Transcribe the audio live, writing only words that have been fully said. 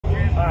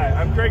Hi,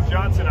 I'm Craig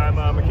Johnson. I'm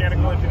a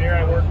mechanical engineer.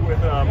 I work with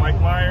Mike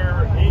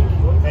Meyer,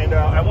 Inc. And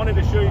I wanted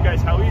to show you guys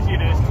how easy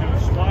it is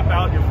to swap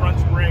out your front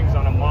springs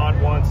on a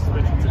Mod 1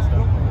 suspension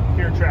system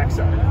here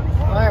trackside.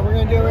 All right, we're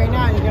going to do it right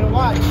now. You're going to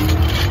watch.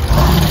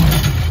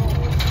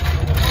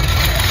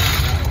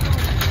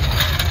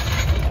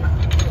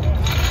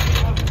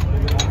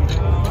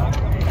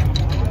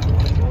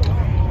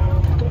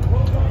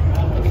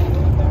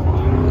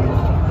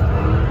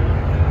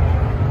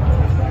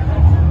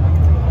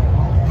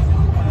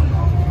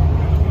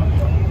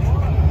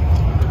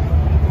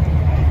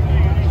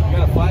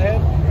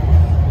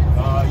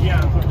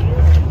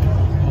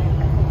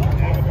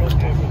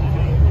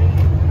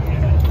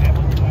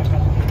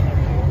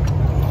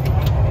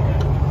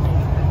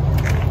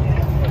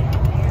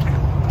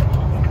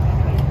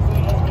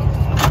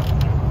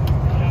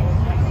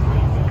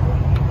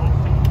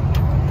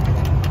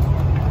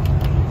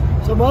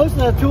 So most of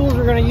the tools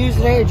we're going to use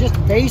today are just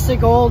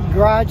basic old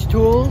garage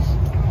tools.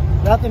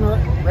 Nothing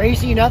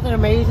racy, nothing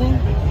amazing.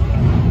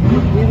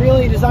 We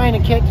really designed a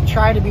kit to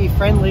try to be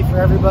friendly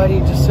for everybody,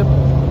 just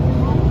simple.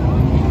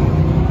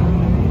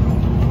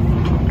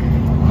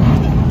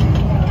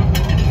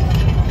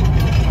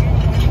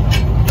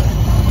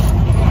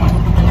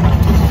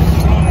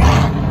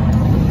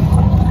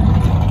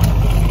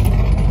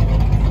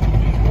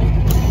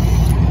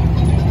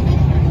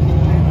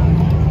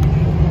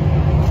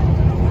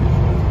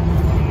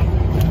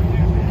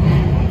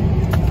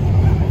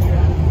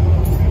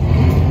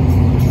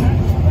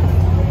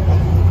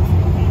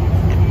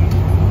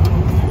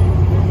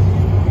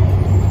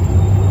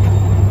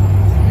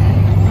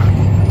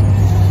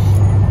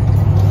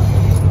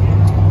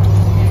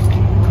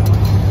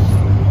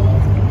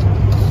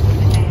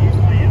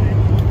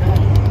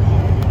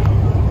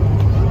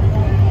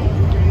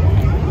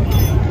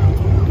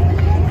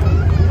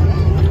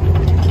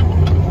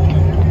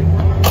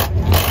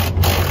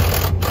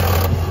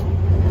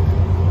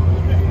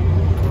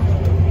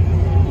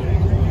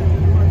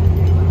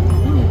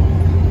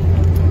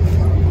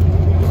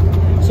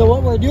 So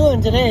what we're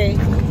doing today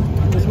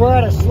is we're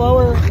at a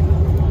slower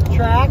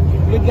track,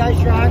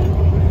 Goodguys track.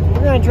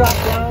 We're going to drop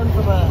down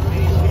from a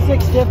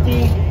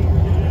 650,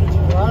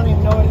 well, I don't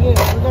even know what it is.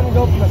 We're going to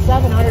go from a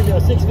 700 to a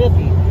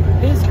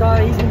 650. His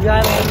car, he's been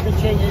driving, he's been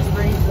changing his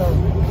springs, so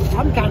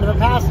I'm kind of a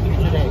passenger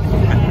today.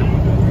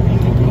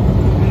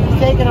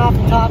 Taking off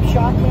the top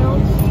shock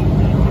mounts.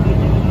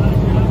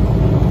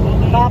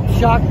 Top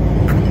shock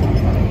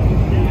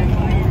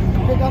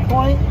pickup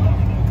point.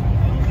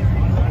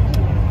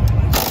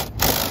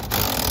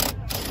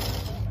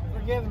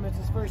 Forgive him, it's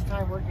his first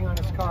time working on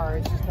his car.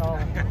 It's just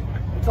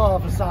all a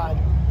facade.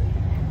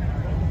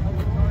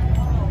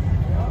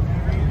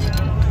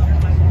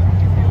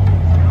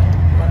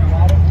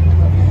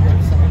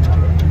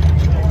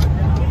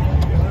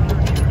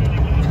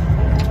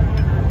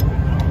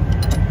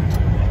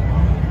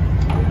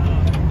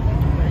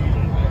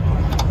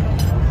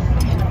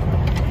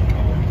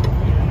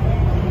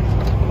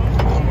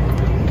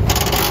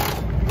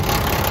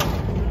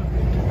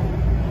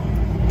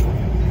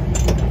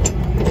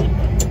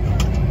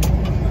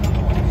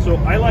 So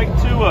I like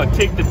to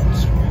take the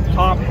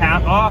top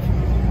hat off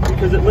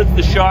because it lets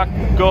the shock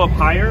go up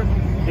higher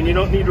and you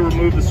don't need to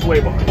remove the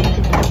sway bar.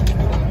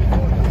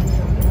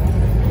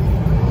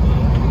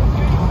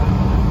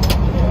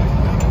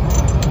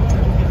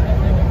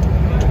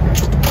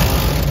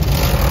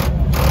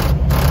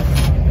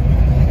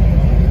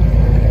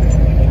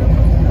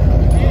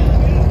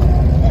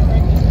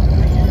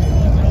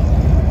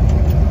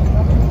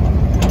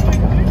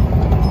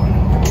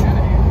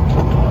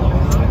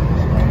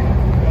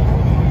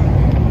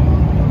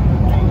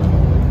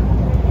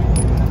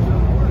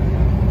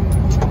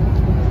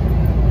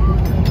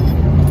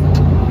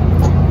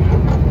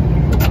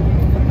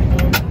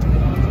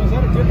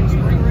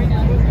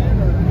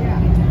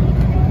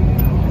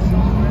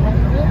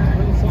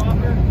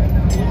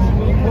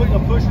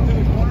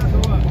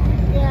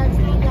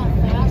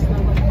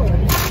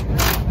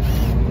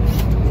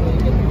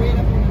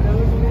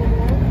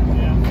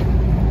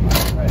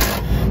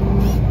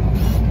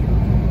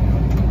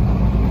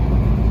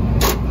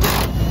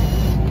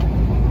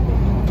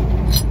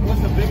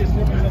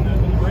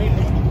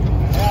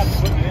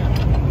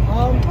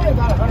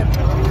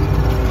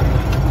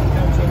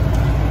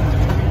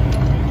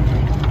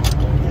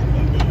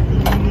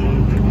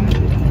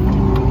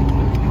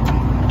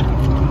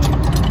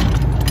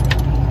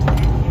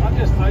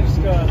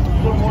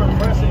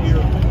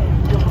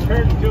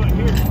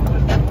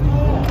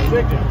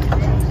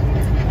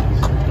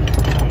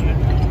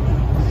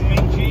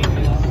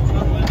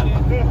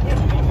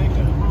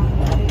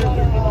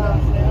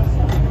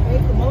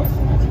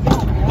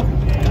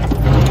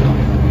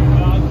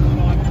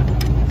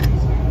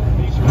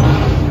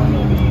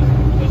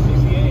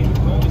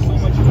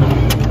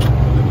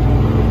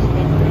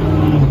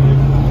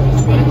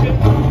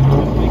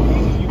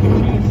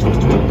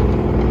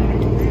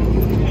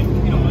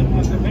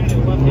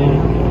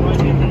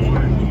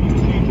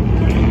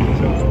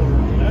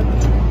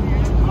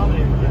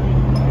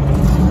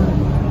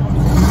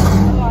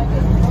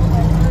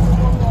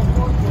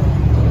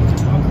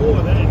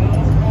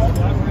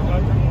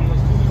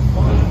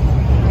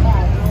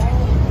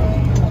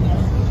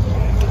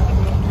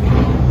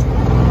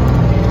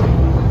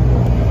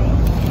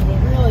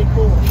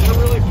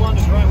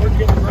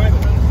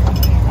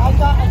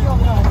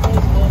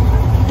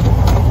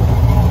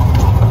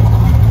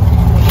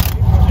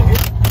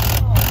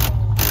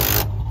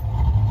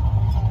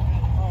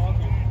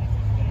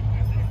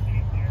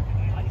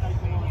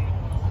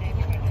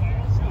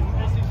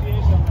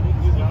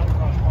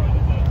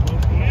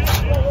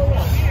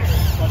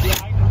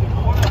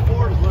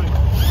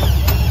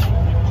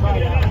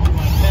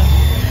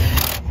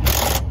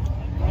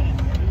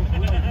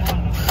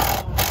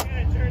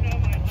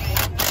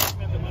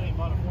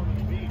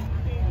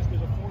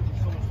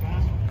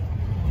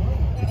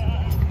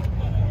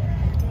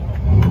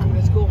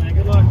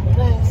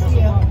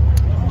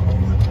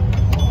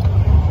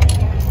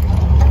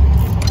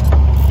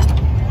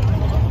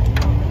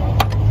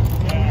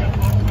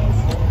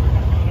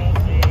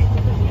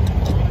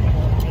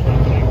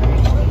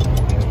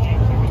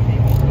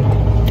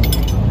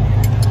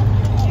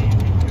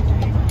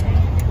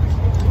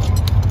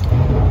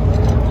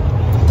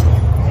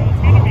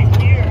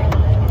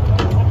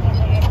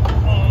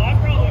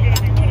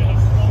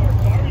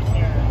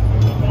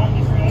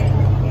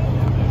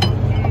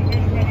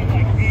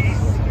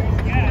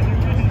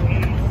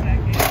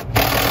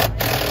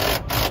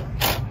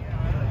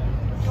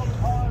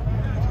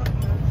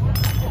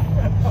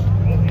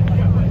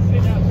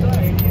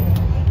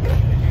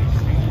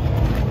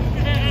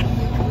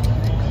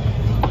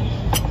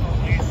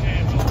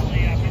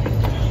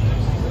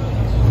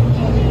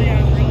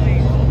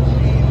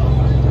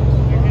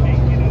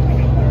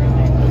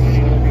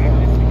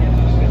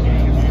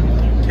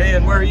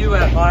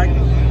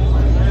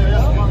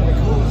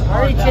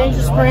 already changed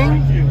the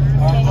spring.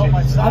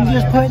 I'm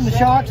just putting the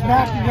shocks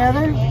back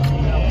together.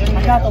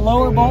 I got the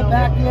lower bolt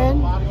back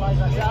in,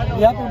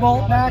 the upper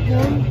bolt back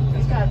in,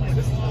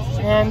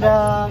 and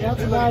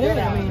that's about it.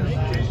 I mean,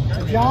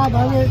 the job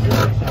of it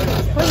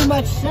is pretty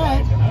much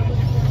set.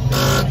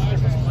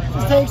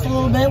 Just takes a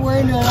little bit. We're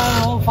into,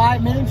 I don't know,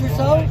 5 minutes or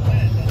so.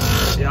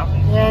 Yeah.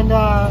 And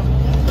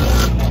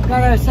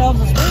got ourselves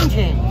a spring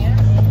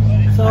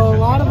change. So a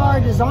lot of our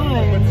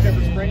designs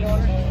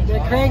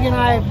that Craig and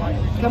I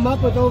have come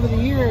up with over the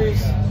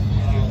years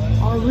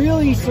are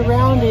really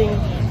surrounding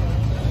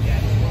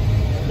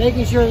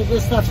making sure that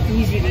this stuff's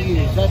easy to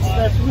use.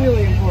 That's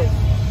really important.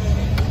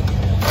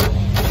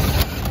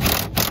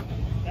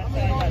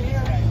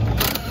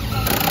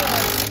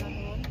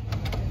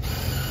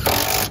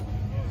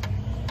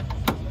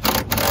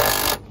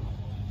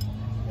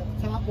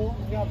 Got the top bolt,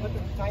 we gotta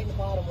tighten the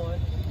bottom one.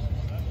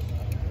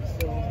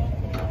 So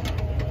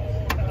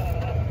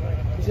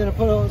he's gonna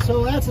put.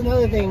 So that's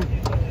another thing.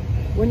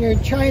 When you're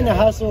trying to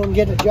hustle and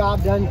get a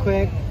job done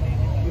quick,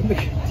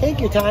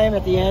 take your time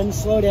at the end,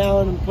 slow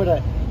down, and put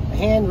a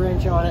hand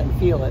wrench on it and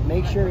feel it.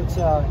 Make sure it's.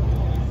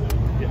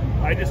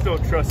 I just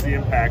don't trust the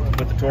impact to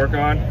put the torque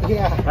on.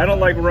 Yeah. I don't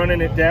like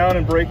running it down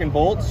and breaking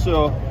bolts,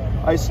 so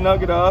I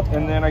snug it up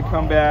and then I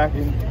come back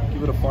and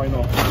give it a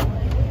final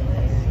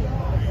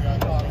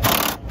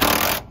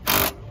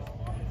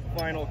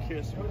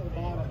kiss.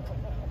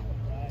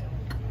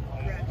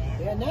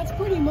 Yeah, and that's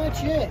pretty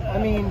much it. I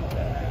mean,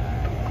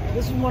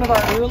 this is one of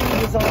our early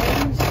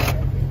designs.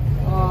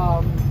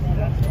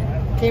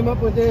 Came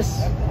up with this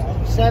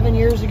 7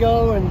 years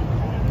ago, and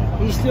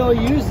he's still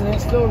using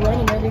it, still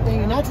running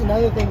everything. And that's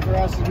another thing for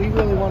us, is we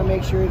really want to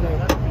make sure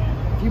that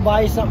if you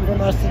buy something from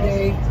us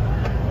today,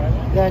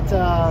 that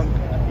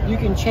you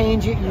can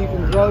change it, you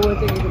can grow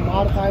with it, you can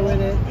modify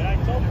with it,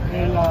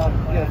 and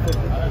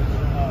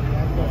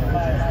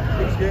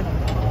Looks good.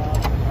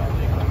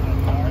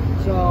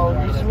 So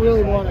you just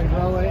really want to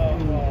grow it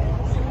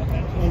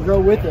and grow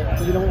with it.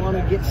 You don't want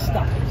to get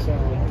stuck. So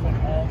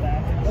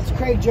that's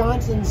Craig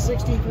Johnson's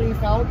 63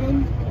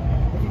 Falcon.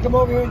 If you come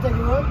over here and take a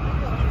look,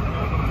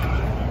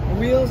 the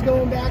wheels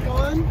going back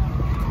on.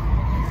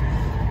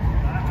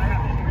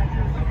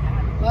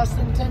 Less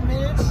than 10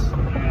 minutes.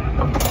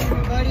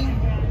 Everybody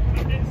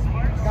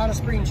got a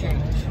spring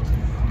change.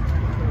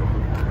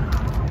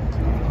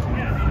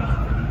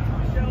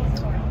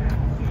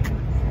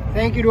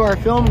 Thank you to our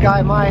film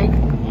guy, Mike.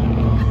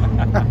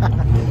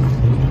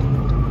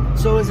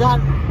 So is that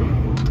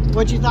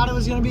what you thought it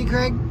was going to be,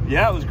 Craig?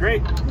 Yeah, it was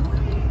great.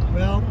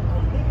 Well,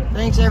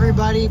 thanks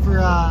everybody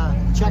for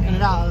checking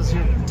it out. It was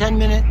your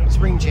 10-minute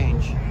spring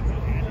change.